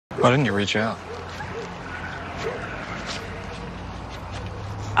Why didn't you reach out?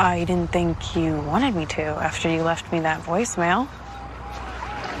 I didn't think you wanted me to after you left me that voicemail.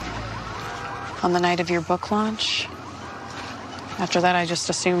 On the night of your book launch. After that, I just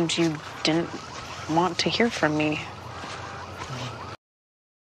assumed you didn't want to hear from me.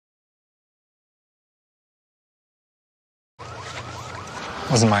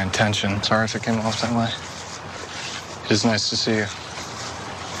 Wasn't my intention. Sorry if it came off that way. It is nice to see you.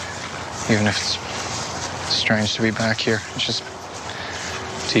 Even if it's strange to be back here. It's just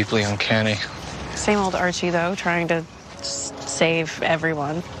deeply uncanny. Same old Archie, though, trying to save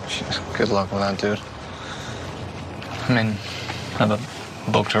everyone. Good luck with that, dude. I mean, I have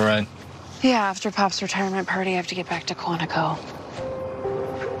a book to write. Yeah, after Pop's retirement party, I have to get back to Quantico.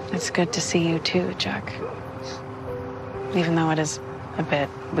 It's good to see you, too, Jack. Even though it is a bit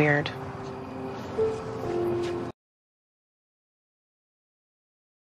weird.